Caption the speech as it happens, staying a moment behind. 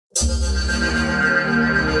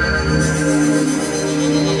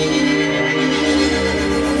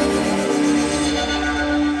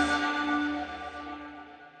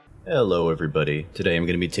everybody. Today I'm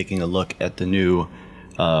going to be taking a look at the new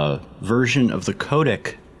version of the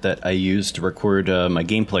codec that I use to record my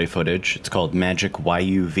gameplay footage. It's called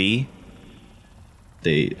MagicYUV.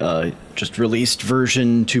 They just released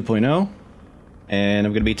version 2.0, and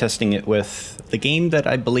I'm going to be testing it with the game that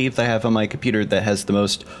I believe I have on my computer that has the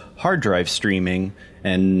most hard drive streaming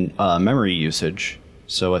and memory usage.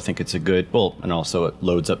 So I think it's a good, well, and also it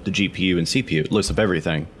loads up the GPU and CPU. It loads up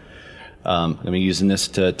everything. I'm going to be using this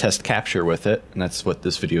to test capture with it, and that's what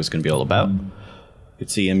this video is going to be all about. You can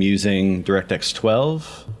see I'm using DirectX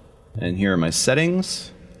 12, and here are my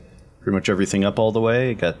settings. Pretty much everything up all the way.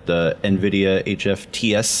 I got the NVIDIA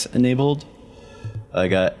HFTS enabled. I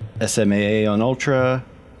got SMAA on Ultra,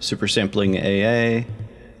 Super Sampling AA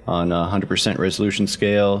on 100% resolution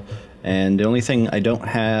scale, and the only thing I don't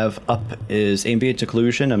have up is ambient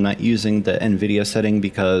occlusion. I'm not using the NVIDIA setting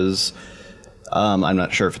because I'm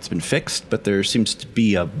not sure if it's been fixed, but there seems to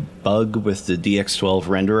be a bug with the DX12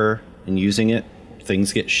 renderer, and using it,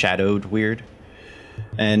 things get shadowed weird.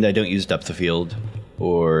 And I don't use depth of field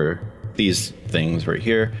or these things right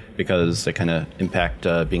here because they kind of impact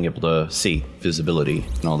being able to see visibility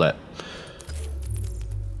and all that.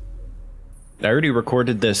 I already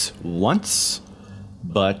recorded this once,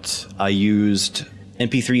 but I used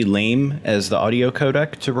MP3 Lame as the audio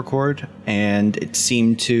codec to record, and it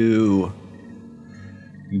seemed to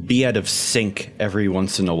be out of sync every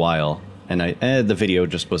once in a while, and the video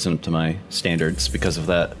just wasn't up to my standards because of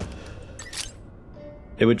that.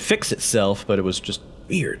 It would fix itself, but it was just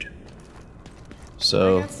weird.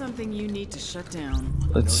 So I got something you need to shut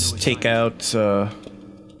down. Let's take out something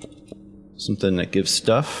that gives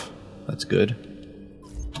stuff. That's good.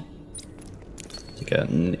 Take out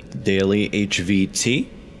daily HVT.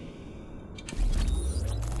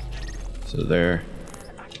 So there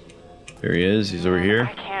he is. He's over here.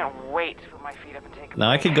 I can't wait to put my feet up and take.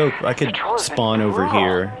 Now I could spawn over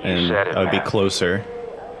here, and I would be closer.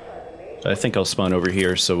 I think I'll spawn over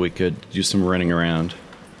here so we could do some running around.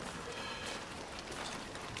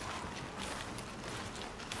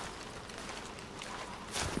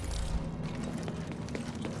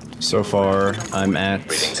 So far, I'm at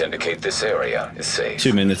readings indicate this area is safe.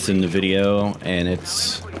 2 minutes in the video, and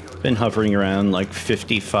it's been hovering around like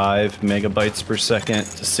 55 megabytes per second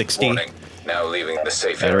to 60. Warning. Now leaving the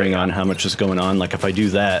safe Depending area. on how much is going on. Like if I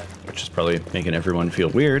do that, which is probably making everyone feel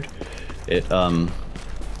weird, it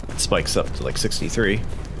spikes up to like 63.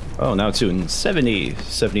 Oh, now it's doing 70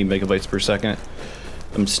 megabytes per second.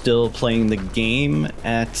 I'm still playing the game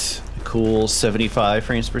at a cool 75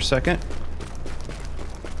 frames per second.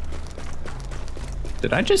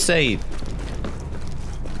 Did I just say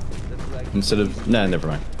instead of, nah, never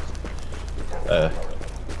mind.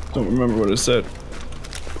 Don't remember what I said.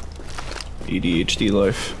 ADHD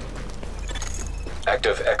life.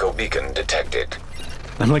 Active echo beacon detected.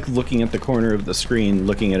 I'm like looking at the corner of the screen,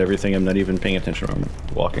 looking at everything. I'm not even paying attention when I'm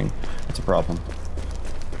walking. That's a problem.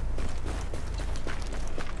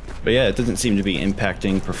 But yeah, it doesn't seem to be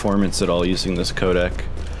impacting performance at all using this codec.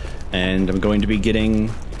 And I'm going to be getting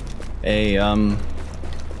a,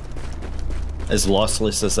 as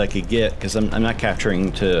lossless as I could get, because I'm not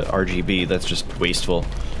capturing to RGB. That's just wasteful,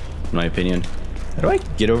 in my opinion. How do I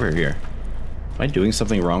get over here? Am I doing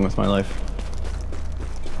something wrong with my life?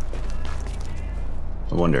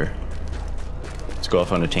 I wonder. Let's go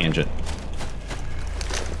off on a tangent.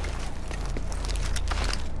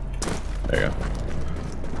 There you go.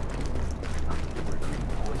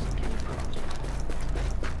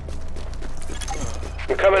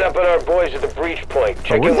 We're coming up on our boys at the breach point.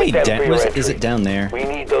 Check in with them for your entry. Is it down there? We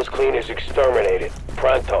need those cleaners exterminated.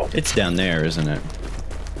 Pronto. It's down there, isn't it?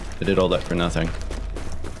 I did all that for nothing.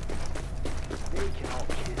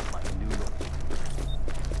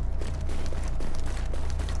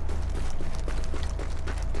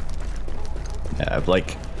 Yeah,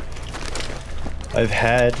 I've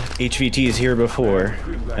had HVTs here before,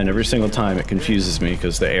 and every single time it confuses me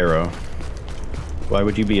because the arrow. Why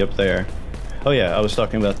would you be up there? Oh yeah, I was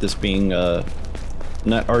talking about this being not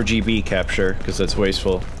RGB capture because that's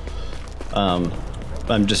wasteful.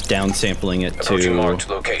 I'm just downsampling it to marked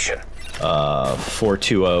location.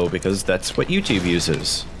 420 because that's what YouTube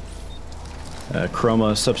uses.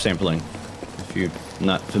 Chroma subsampling. If you're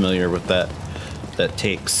not familiar with that, that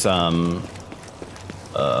takes an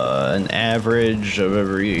average of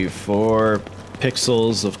every 4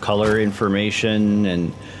 pixels of color information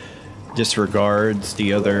and disregards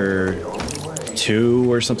the other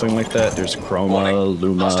 2 or something like that. There's chroma, Warning.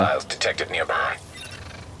 luma. Hostiles detected nearby.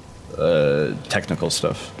 Technical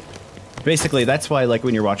stuff. Basically, that's why, like,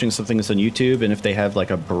 when you're watching something that's on YouTube, and if they have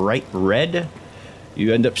like a bright red,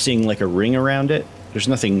 you end up seeing like a ring around it. there's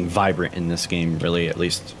nothing vibrant in this game, really, at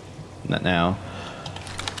least not now.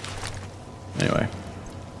 Anyway.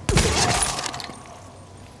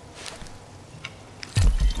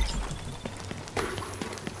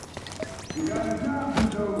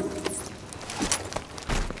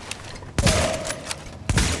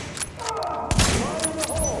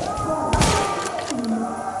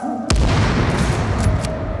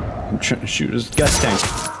 I'm trying to shoot his gas tank.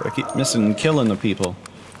 I keep missing and killing the people.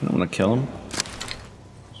 I don't want to kill him.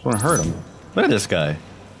 I just want to hurt him. Look at this guy.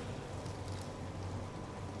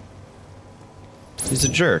 He's a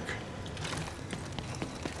jerk.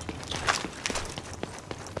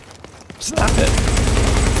 Stop it.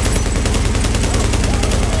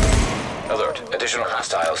 Alert. Additional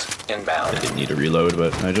hostiles inbound. I didn't need to reload,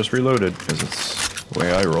 but I just reloaded because it's the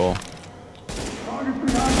way I roll.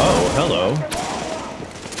 Oh, hello.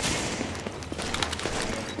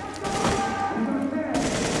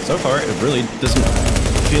 So far, it really doesn't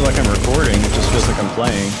feel like I'm recording. It just feels like I'm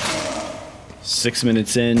playing. 6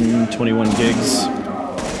 minutes in, 21 gigs.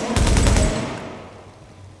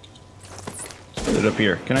 Put it up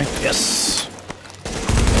here. Can I? Yes!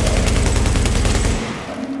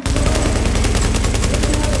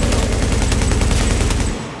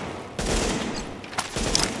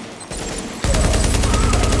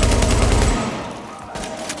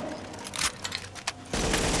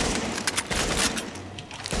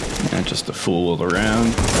 And just to fool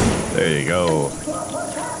around. There you go.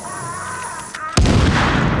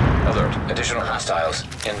 Alert. Additional hostiles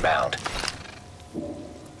inbound.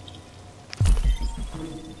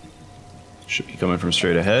 Should be coming from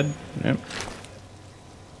straight ahead. Yep.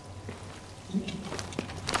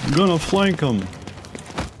 I'm gonna flank him.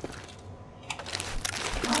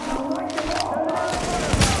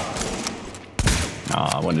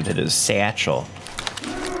 Aw, I wanted to hit his satchel.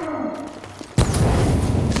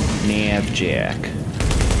 Nav jack.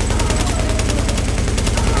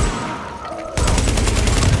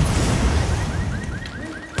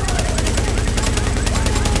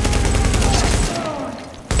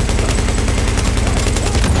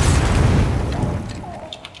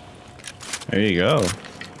 There you go.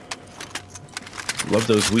 Love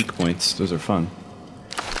those weak points. Those are fun.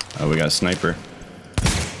 Oh, we got a sniper.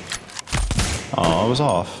 Oh, I was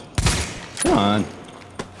off. Come on.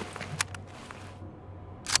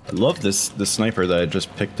 I love this sniper that I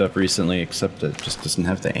just picked up recently, except it just doesn't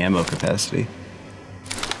have the ammo capacity.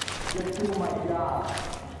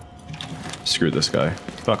 Screw this guy.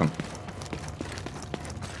 Fuck him.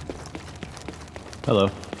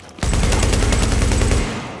 Hello.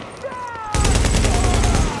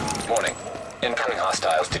 Warning. Incoming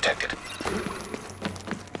hostiles detected.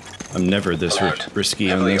 I'm never this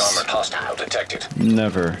risky on Heavily this. armored hostile detected.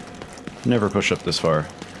 Never. Never push up this far.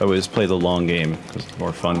 I always play the long game, because it's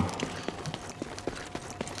more fun.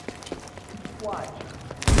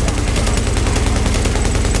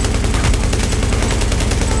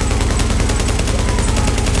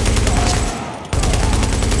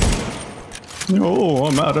 Oh,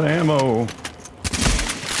 I'm out of ammo.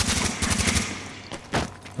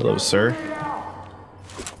 Hello, sir.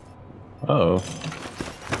 Uh-oh.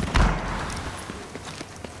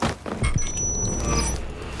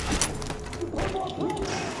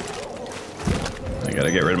 I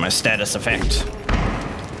gotta get rid of my status effect.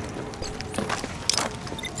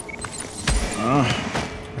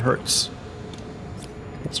 It hurts.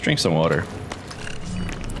 Let's drink some water.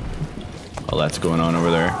 Oh, that's going on over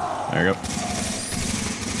there. There you go.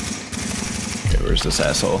 Okay, where's this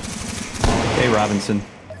asshole? Hey, Robinson.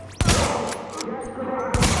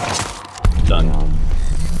 Done.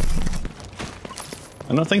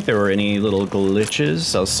 I don't think there were any little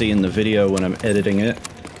glitches I'll see in the video when I'm editing it.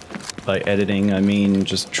 By editing, I mean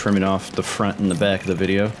just trimming off the front and the back of the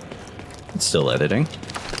video. It's still editing.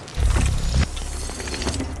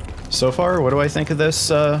 So far, what do I think of this?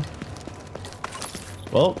 Well,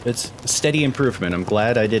 it's a steady improvement. I'm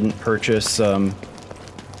glad I didn't purchase, because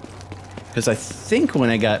I think when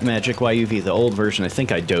I got MagicYUV, the old version, I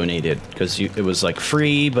think I donated, because it was like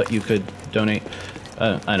free, but you could donate.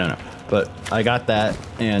 I don't know. But I got that,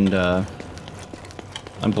 and I'm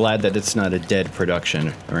glad that it's not a dead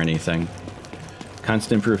production or anything.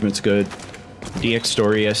 Constant improvement's good. DX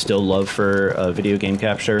Story I still love for video game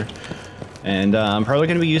capture. And I'm probably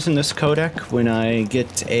going to be using this codec when I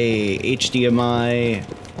get a HDMI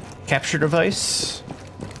capture device.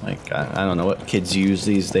 Like, I don't know what kids use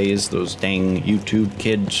these days, those dang YouTube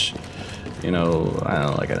kids. You know, I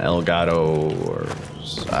don't know, like an Elgato or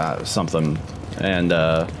something. And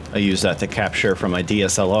I use that to capture from my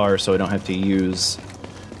DSLR so I don't have to use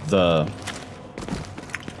the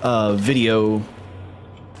video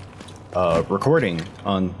recording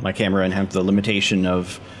on my camera and have the limitation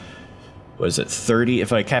of, what is it, 30?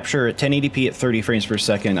 If I capture at 1080p at 30 frames per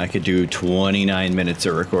second, I could do 29 minutes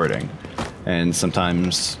of recording. And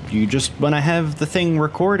sometimes you just want to have the thing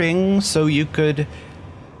recording so you could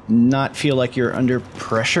not feel like you're under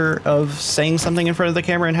pressure of saying something in front of the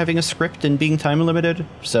camera and having a script and being time limited.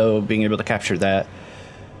 So being able to capture that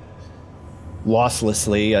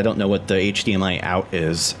losslessly. I don't know what the HDMI out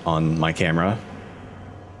is on my camera.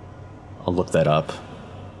 I'll look that up.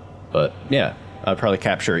 But yeah, I'll probably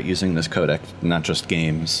capture it using this codec, not just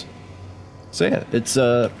games. So yeah, it's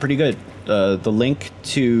pretty good. The link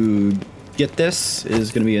to get this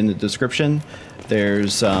is going to be in the description.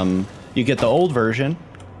 There's you get the old version,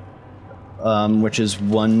 which is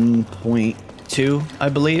 1.2, I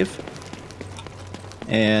believe,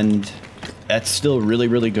 and that's still really,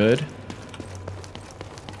 really good.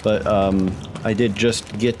 But I did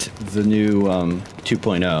just get the new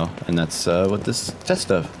 2.0, and that's what this is a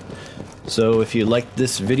test of. So if you liked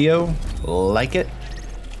this video, like it.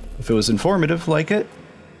 If it was informative, like it.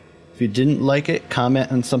 If you didn't like it,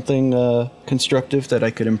 comment on something constructive that I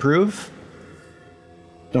could improve.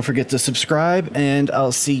 Don't forget to subscribe, and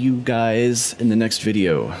I'll see you guys in the next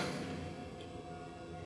video.